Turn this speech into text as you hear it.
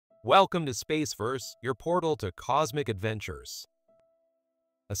Welcome to Spaceverse, your portal to cosmic adventures.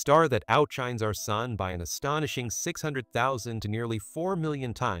 A star that outshines our Sun by an astonishing 600,000 to nearly 4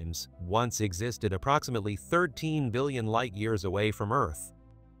 million times once existed approximately 13 billion light-years away from Earth.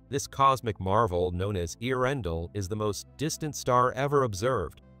 This cosmic marvel, known as earendel, is the most distant star ever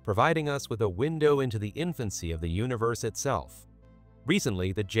observed, providing us with a window into the infancy of the universe itself.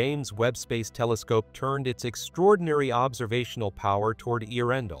 Recently, the James Webb Space Telescope turned its extraordinary observational power toward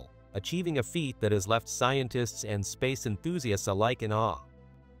earendel, achieving a feat that has left scientists and space enthusiasts alike in awe.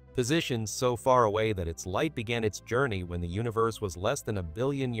 Positioned so far away that its light began its journey when the universe was less than 1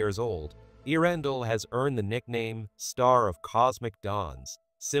 billion years old, earendel has earned the nickname Star of Cosmic Dawns,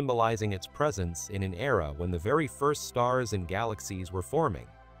 symbolizing its presence in an era when the very first stars and galaxies were forming.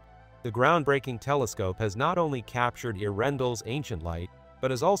 The groundbreaking telescope has not only captured earendel's ancient light,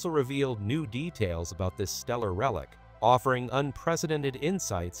 but has also revealed new details about this stellar relic, offering unprecedented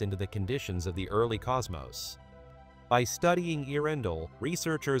insights into the conditions of the early cosmos. By studying earendel,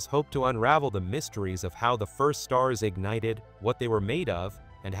 researchers hope to unravel the mysteries of how the first stars ignited, what they were made of,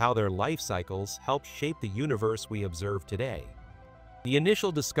 and how their life cycles helped shape the universe we observe today. The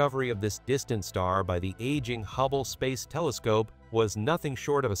initial discovery of this distant star by the aging Hubble Space Telescope was nothing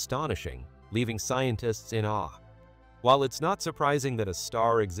short of astonishing, leaving scientists in awe. While it's not surprising that a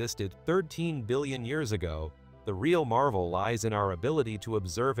star existed 13 billion years ago, the real marvel lies in our ability to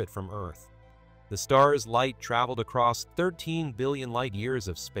observe it from Earth. The star's light traveled across 13 billion light-years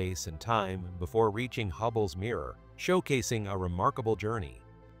of space and time before reaching Hubble's mirror, showcasing a remarkable journey.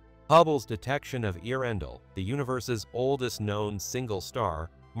 Hubble's detection of earendel, the universe's oldest known single star,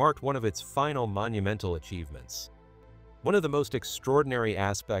 marked one of its final monumental achievements. One of the most extraordinary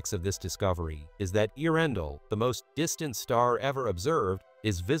aspects of this discovery is that earendel, the most distant star ever observed,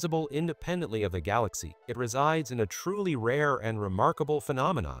 is visible independently of the galaxy. It resides in a truly rare and remarkable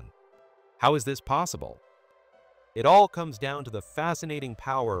phenomenon. How is this possible? It all comes down to the fascinating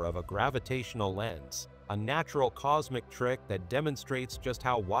power of a gravitational lens, a natural cosmic trick that demonstrates just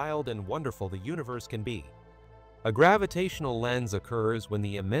how wild and wonderful the universe can be. A gravitational lens occurs when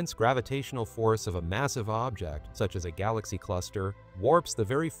the immense gravitational force of a massive object, such as a galaxy cluster, warps the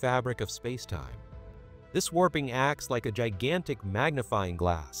very fabric of space-time. This warping acts like a gigantic magnifying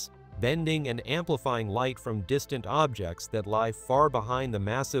glass, bending and amplifying light from distant objects that lie far behind the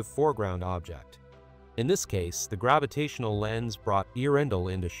massive foreground object. In this case, the gravitational lens brought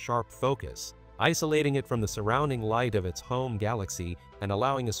earendel into sharp focus, isolating it from the surrounding light of its home galaxy and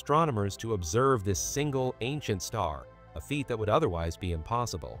allowing astronomers to observe this single ancient star, a feat that would otherwise be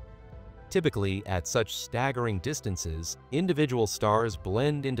impossible. Typically, at such staggering distances, individual stars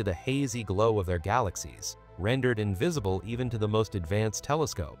blend into the hazy glow of their galaxies, rendered invisible even to the most advanced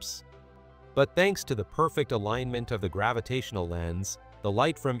telescopes. But thanks to the perfect alignment of the gravitational lens, the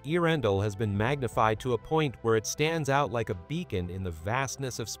light from earendel has been magnified to a point where it stands out like a beacon in the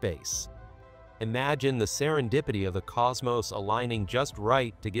vastness of space. Imagine the serendipity of the cosmos aligning just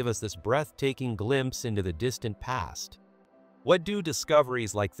right to give us this breathtaking glimpse into the distant past. What do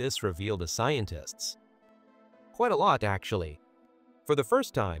discoveries like this reveal to scientists? Quite a lot, actually. For the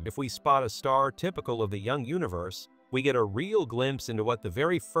first time, if we spot a star typical of the young universe, we get a real glimpse into what the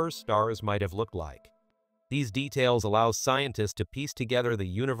very first stars might have looked like. These details allow scientists to piece together the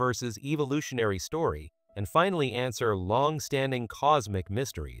universe's evolutionary story and finally answer long-standing cosmic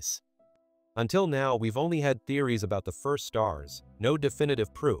mysteries. Until now, we've only had theories about the first stars, no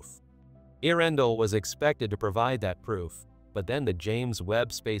definitive proof. Earendel was expected to provide that proof, but then the James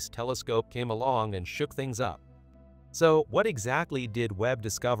Webb Space Telescope came along and shook things up. So, what exactly did Webb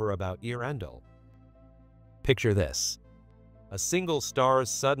discover about earendel? Picture this. A single star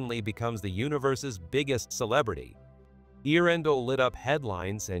suddenly becomes the universe's biggest celebrity. Earendel lit up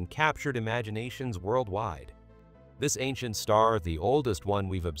headlines and captured imaginations worldwide. This ancient star, the oldest one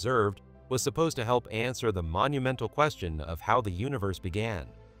we've observed, was supposed to help answer the monumental question of how the universe began.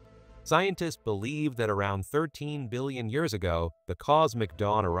 Scientists believe that around 13 billion years ago, the cosmic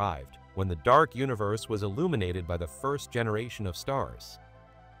dawn arrived, when the dark universe was illuminated by the first generation of stars.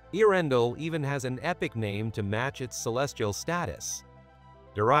 Earendel even has an epic name to match its celestial status.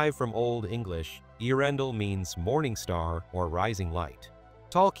 Derived from Old English, earendel means morning star or rising light.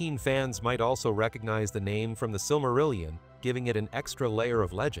 Tolkien fans might also recognize the name from the Silmarillion, giving it an extra layer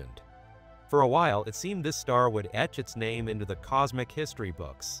of legend. For a while, it seemed this star would etch its name into the cosmic history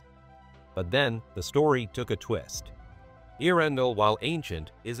books. But then, the story took a twist. Earendel, while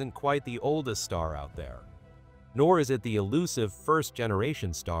ancient, isn't quite the oldest star out there. Nor is it the elusive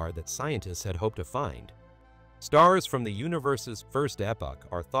first-generation star that scientists had hoped to find. Stars from the universe's first epoch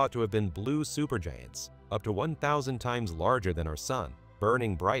are thought to have been blue supergiants, up to 1,000 times larger than our Sun,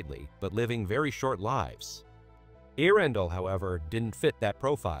 burning brightly but living very short lives. Earendel, however, didn't fit that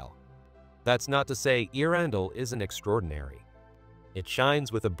profile. That's not to say Earendel isn't extraordinary. It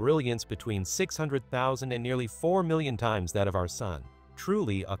shines with a brilliance between 600,000 and nearly 4 million times that of our Sun,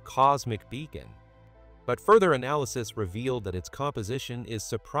 truly a cosmic beacon. But further analysis revealed that its composition is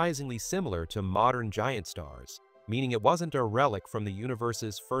surprisingly similar to modern giant stars, meaning it wasn't a relic from the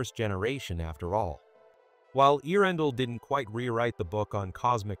universe's first generation after all. While Earendel didn't quite rewrite the book on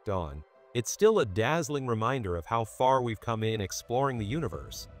cosmic dawn, it's still a dazzling reminder of how far we've come in exploring the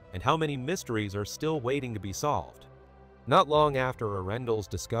universe and how many mysteries are still waiting to be solved. Not long after Earendel's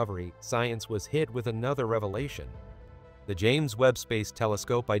discovery, science was hit with another revelation. The James Webb Space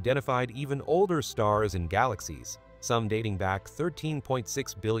Telescope identified even older stars and galaxies, some dating back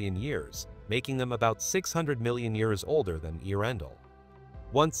 13.6 billion years, making them about 600 million years older than Earendel.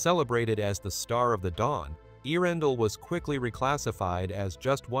 Once celebrated as the Star of the Dawn, Earendel was quickly reclassified as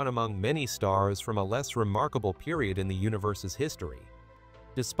just one among many stars from a less remarkable period in the universe's history.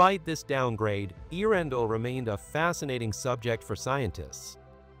 Despite this downgrade, Earendel remained a fascinating subject for scientists.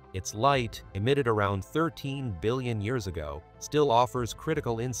 Its light, emitted around 13 billion years ago, still offers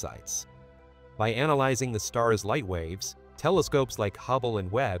critical insights. By analyzing the star's light waves, telescopes like Hubble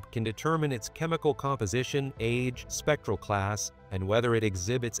and Webb can determine its chemical composition, age, spectral class, and whether it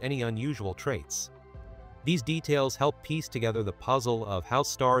exhibits any unusual traits. These details help piece together the puzzle of how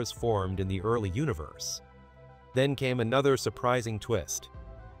stars formed in the early universe. Then came another surprising twist.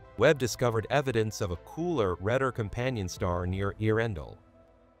 Webb discovered evidence of a cooler, redder companion star near Earendel.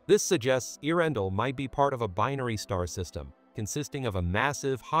 This suggests Earendel might be part of a binary star system, consisting of a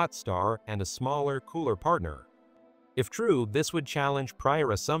massive hot star and a smaller, cooler partner. If true, this would challenge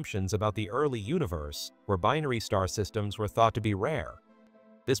prior assumptions about the early universe, where binary star systems were thought to be rare.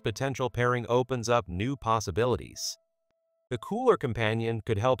 This potential pairing opens up new possibilities. The cooler companion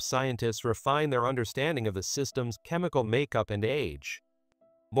could help scientists refine their understanding of the system's chemical makeup and age.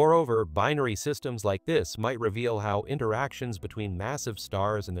 Moreover, binary systems like this might reveal how interactions between massive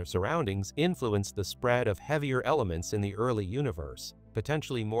stars and their surroundings influenced the spread of heavier elements in the early universe,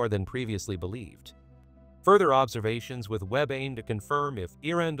 potentially more than previously believed. Further observations with Webb aim to confirm if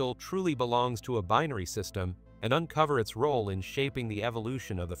Earendel truly belongs to a binary system and uncover its role in shaping the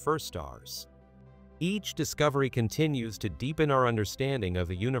evolution of the first stars. Each discovery continues to deepen our understanding of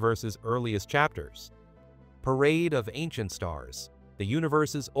the universe's earliest chapters. Parade of ancient stars, the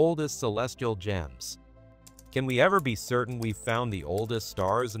universe's oldest celestial gems. Can we ever be certain we've found the oldest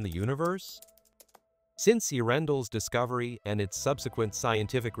stars in the universe? Since Earendel's discovery and its subsequent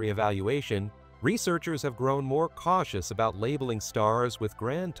scientific reevaluation, researchers have grown more cautious about labeling stars with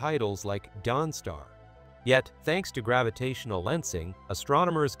grand titles like Dawn Star. Yet, thanks to gravitational lensing,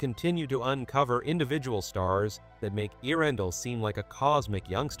 astronomers continue to uncover individual stars that make Earendel seem like a cosmic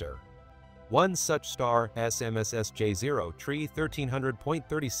youngster. One such star, SMSSJ0 Tree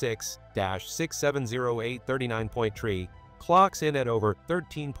 1300.36-670839.3, clocks in at over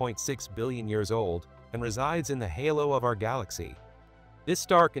 13.6 billion years old and resides in the halo of our galaxy. This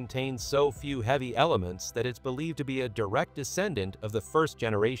star contains so few heavy elements that it's believed to be a direct descendant of the first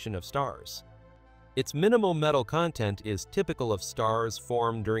generation of stars. Its minimal metal content is typical of stars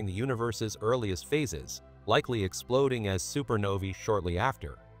formed during the universe's earliest phases, likely exploding as supernovae shortly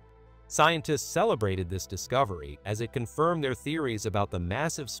after. Scientists celebrated this discovery as it confirmed their theories about the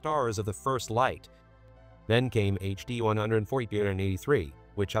massive stars of the first light. Then came HD 143,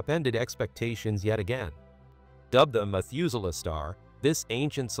 which upended expectations yet again. Dubbed the Methuselah star, this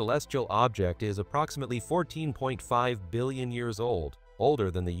ancient celestial object is approximately 14.5 billion years old,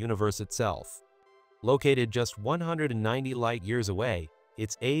 older than the universe itself. Located just 190 light-years away,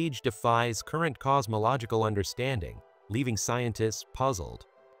 its age defies current cosmological understanding, leaving scientists puzzled.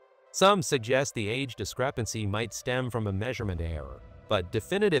 Some suggest the age discrepancy might stem from a measurement error, but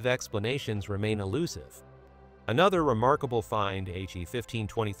definitive explanations remain elusive. Another remarkable find, HE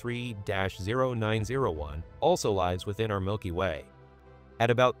 1523-0901, also lies within our Milky Way. At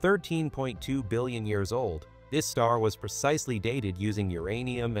about 13.2 billion years old, this star was precisely dated using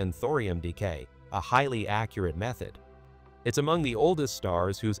uranium and thorium decay, a highly accurate method. It's among the oldest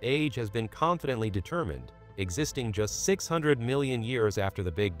stars whose age has been confidently determined, existing just 600 million years after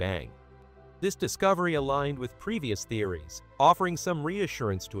the Big Bang. This discovery aligned with previous theories, offering some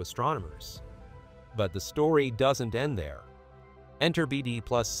reassurance to astronomers. But the story doesn't end there. Enter BD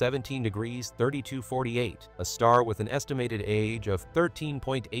plus 17 degrees 3248, a star with an estimated age of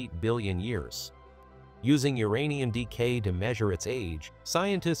 13.8 billion years. Using uranium decay to measure its age,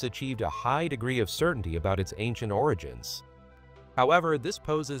 scientists achieved a high degree of certainty about its ancient origins. However, this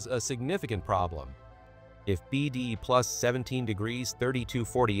poses a significant problem. If BD plus 17 degrees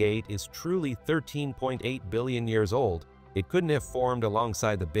 3248 is truly 13.8 billion years old, it couldn't have formed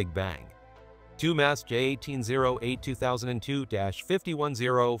alongside the Big Bang. 2MASS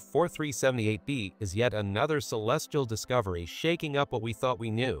J18082-5104378b is yet another celestial discovery shaking up what we thought we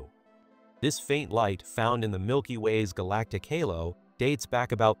knew. This faint light found in the Milky Way's galactic halo dates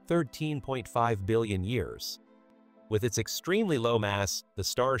back about 13.5 billion years. With its extremely low mass, the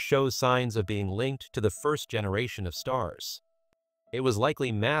star shows signs of being linked to the first generation of stars. It was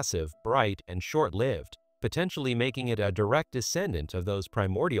likely massive, bright, and short-lived, potentially making it a direct descendant of those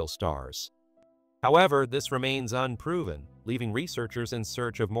primordial stars. However, this remains unproven, leaving researchers in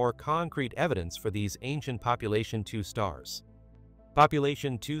search of more concrete evidence for these ancient Population 2 stars.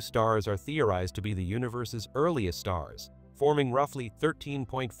 Population 2 stars are theorized to be the universe's earliest stars, forming roughly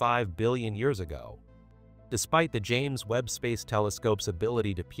 13.5 billion years ago. Despite the James Webb Space Telescope's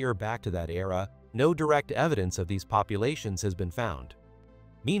ability to peer back to that era, no direct evidence of these populations has been found.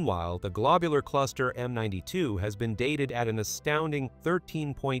 Meanwhile, the globular cluster M92 has been dated at an astounding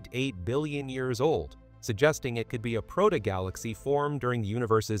 13.8 billion years old, suggesting it could be a protogalaxy formed during the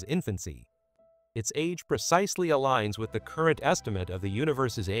universe's infancy. Its age precisely aligns with the current estimate of the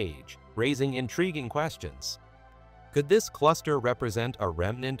universe's age, raising intriguing questions. Could this cluster represent a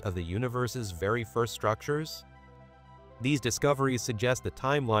remnant of the universe's very first structures? These discoveries suggest the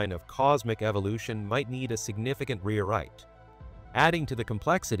timeline of cosmic evolution might need a significant rewrite. Adding to the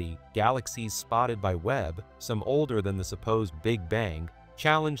complexity, galaxies spotted by Webb, some older than the supposed Big Bang,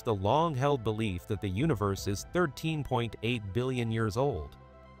 challenge the long-held belief that the universe is 13.8 billion years old.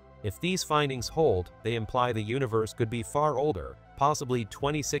 If these findings hold, they imply the universe could be far older, possibly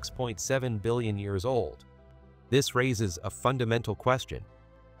 26.7 billion years old. This raises a fundamental question.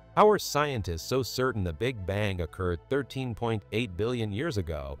 How are scientists so certain the Big Bang occurred 13.8 billion years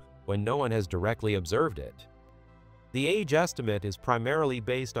ago when no one has directly observed it? The age estimate is primarily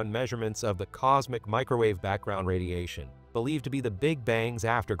based on measurements of the cosmic microwave background radiation, believed to be the Big Bang's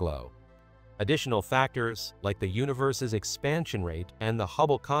afterglow. Additional factors, like the universe's expansion rate and the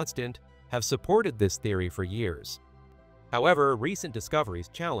Hubble constant, have supported this theory for years. However, recent discoveries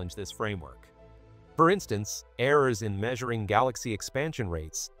challenge this framework. For instance, errors in measuring galaxy expansion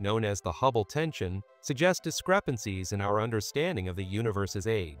rates, known as the Hubble tension, suggest discrepancies in our understanding of the universe's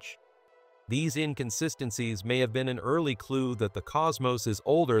age. These inconsistencies may have been an early clue that the cosmos is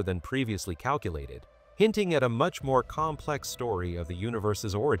older than previously calculated, hinting at a much more complex story of the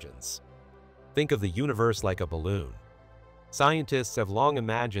universe's origins. Think of the universe like a balloon. Scientists have long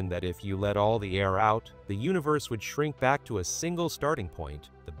imagined that if you let all the air out, the universe would shrink back to a single starting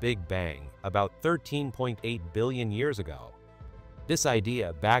point, the Big Bang, about 13.8 billion years ago. This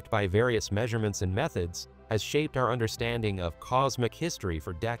idea, backed by various measurements and methods, has shaped our understanding of cosmic history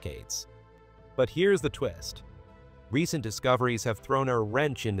for decades. But here's the twist. Recent discoveries have thrown a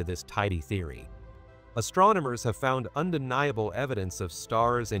wrench into this tidy theory. Astronomers have found undeniable evidence of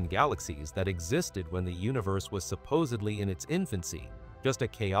stars and galaxies that existed when the universe was supposedly in its infancy, just a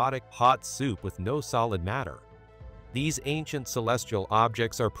chaotic, hot soup with no solid matter. These ancient celestial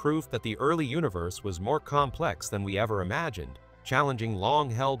objects are proof that the early universe was more complex than we ever imagined, challenging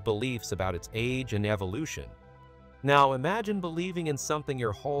long-held beliefs about its age and evolution. Now imagine believing in something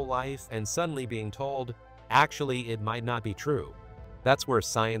your whole life and suddenly being told, actually, it might not be true. That's where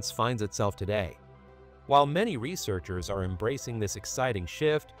science finds itself today. While many researchers are embracing this exciting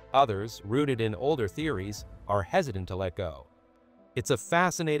shift, others, rooted in older theories, are hesitant to let go. It's a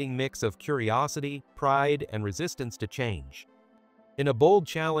fascinating mix of curiosity, pride, and resistance to change. In a bold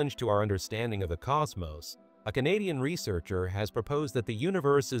challenge to our understanding of the cosmos, a Canadian researcher has proposed that the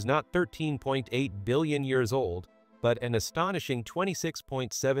universe is not 13.8 billion years old, but an astonishing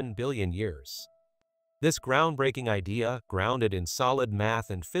 26.7 billion years. This groundbreaking idea, grounded in solid math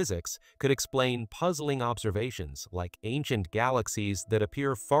and physics, could explain puzzling observations like ancient galaxies that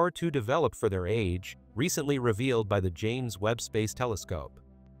appear far too developed for their age, recently revealed by the James Webb Space Telescope.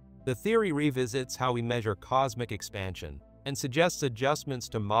 The theory revisits how we measure cosmic expansion and suggests adjustments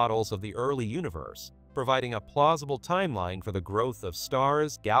to models of the early universe, providing a plausible timeline for the growth of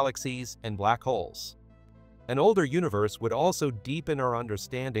stars, galaxies, and black holes. An older universe would also deepen our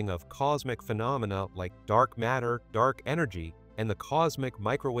understanding of cosmic phenomena like dark matter, dark energy, and the cosmic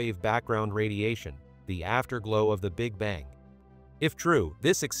microwave background radiation, the afterglow of the Big Bang. If true,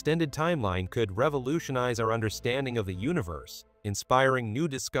 this extended timeline could revolutionize our understanding of the universe, inspiring new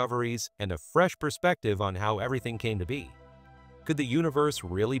discoveries and a fresh perspective on how everything came to be. Could the universe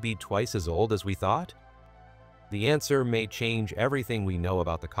really be twice as old as we thought? The answer may change everything we know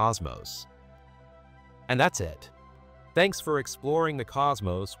about the cosmos. And that's it. Thanks for exploring the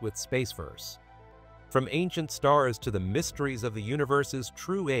cosmos with Spaceverse. From ancient stars to the mysteries of the universe's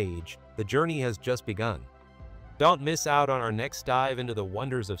true age, the journey has just begun. Don't miss out on our next dive into the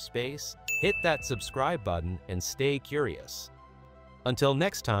wonders of space. Hit that subscribe button and stay curious. Until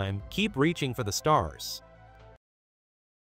next time, keep reaching for the stars.